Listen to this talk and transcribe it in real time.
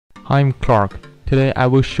Hi, I'm Clark. Today I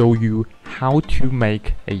will show you how to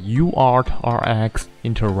make a UART Rx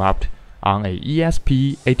interrupt on a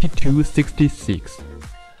ESP8266.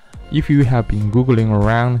 If you have been googling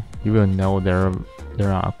around, you will know there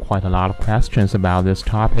are quite a lot of questions about this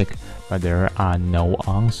topic, but there are no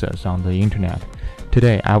answers on the internet.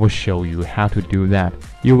 Today I will show you how to do that.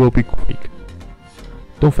 You will be quick.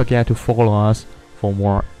 Don't forget to follow us for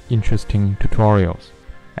more interesting tutorials.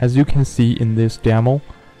 As you can see in this demo,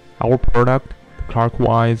 our product, the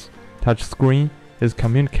clarkwise touchscreen, is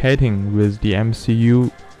communicating with the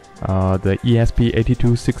MCU, the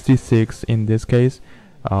ESP8266 in this case,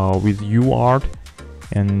 with UART,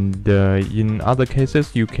 and in other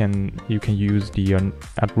cases you can use the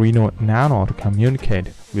Arduino Nano to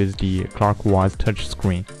communicate with the clarkwise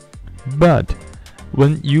touchscreen. But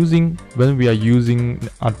when we are using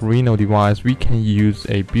Arduino device, we can use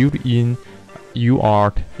a built-in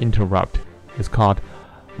UART interrupt. It's called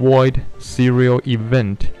void serial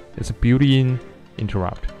event. It's a built-in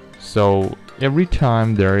interrupt. So every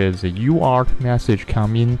time there is a UART message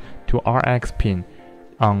come in to RX pin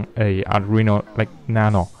on a Arduino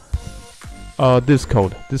Nano, this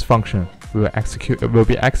function will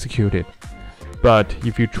be executed. But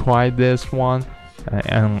if you try this one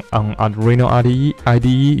on Arduino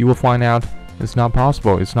IDE, you will find out it's not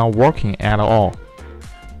possible. It's not working at all.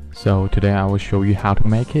 So today I will show you how to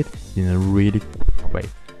make it in a really quick way.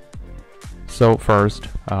 So first,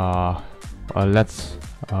 let's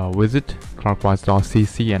visit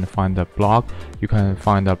clarkwise.cc and find the blog. You can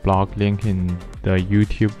find the blog link in the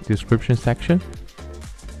YouTube description section.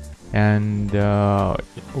 And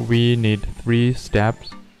we need 3 steps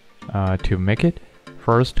to make it.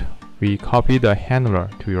 First, we copy the handler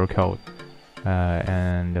to your code.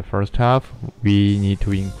 And the first half, we need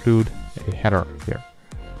to include a header here.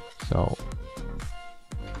 So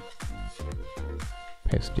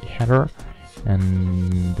paste the header,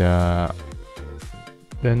 and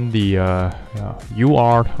then the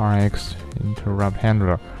UART Rx interrupt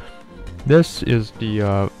handler. This is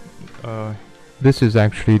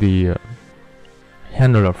actually the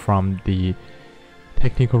handler from the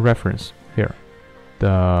technical reference here.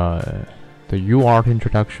 The UART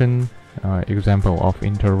introduction example of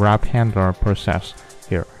interrupt handler process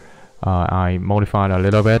here. I modified a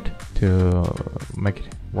little bit to make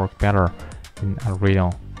it work better in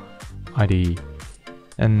Arduino IDE.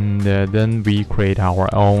 And then we create our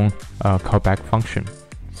own callback function.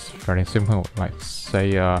 It's very simple, like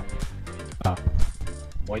say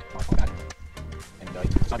void callback, and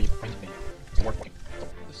it's working.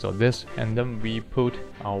 So this, and then we put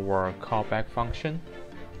our callback function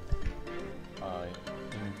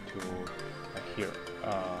into here,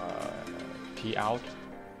 T-out,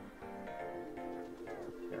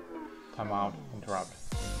 timeout interrupt,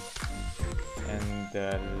 and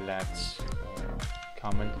let's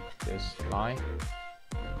comment this line.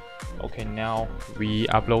 Okay, now we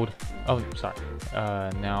upload. Oh, sorry.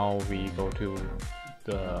 Now we go to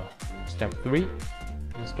the step 3,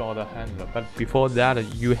 install the handler. But before that,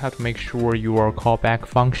 you have to make sure your callback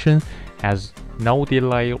function has no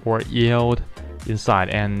delay or yield inside,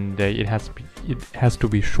 and it has to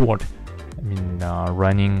be short. I mean,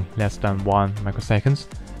 running less than 1 microseconds.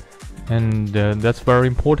 And that's very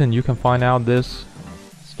important. You can find out this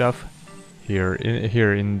stuff here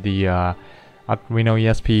in the Arduino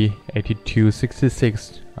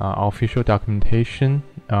ESP8266 official documentation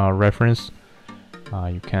reference.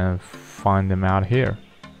 You can find them out here.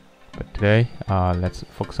 But today, let's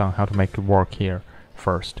focus on how to make it work here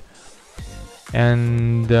first.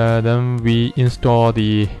 And then we install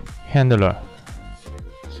the handler.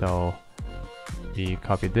 So we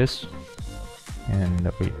copy this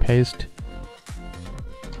and we paste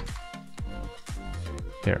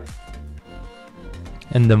here,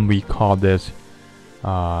 and then we call this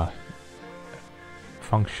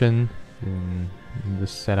function in the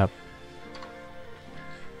setup,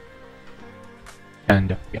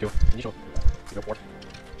 and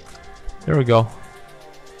there we go.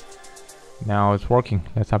 Now it's working.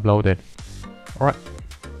 Let's upload it. Alright,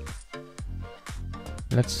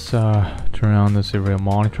 let's turn on the serial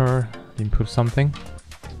monitor, input something.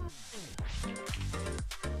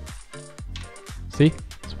 See,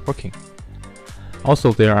 it's working.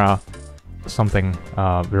 Also, there are something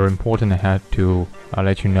very important I had to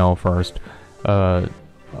let you know first.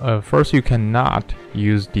 First, you cannot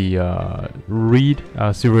use the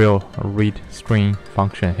serial read string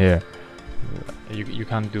function here. You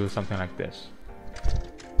can't do something like this.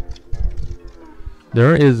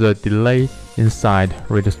 There is a delay inside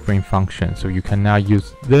read string function, so you cannot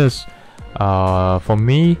use this. For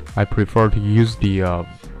me, I prefer to use the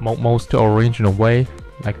most original way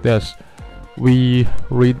like this. We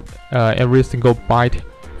read every single byte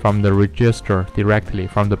from the register directly,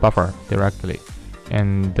 from the buffer directly,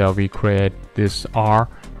 and we create this R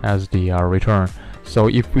as the return. So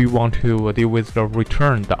if we want to deal with the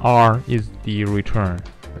return, the R is the return.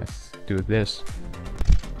 Let's do this.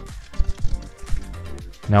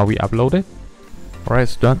 Now we upload it. Alright,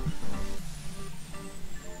 it's done.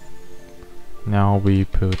 Now we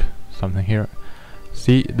put something here.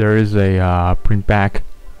 See, there is a print back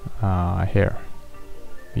here.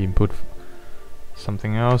 We input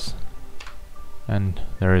something else, and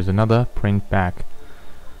there is another print back.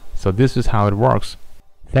 So this is how it works.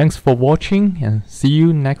 Thanks for watching, and see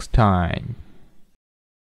you next time.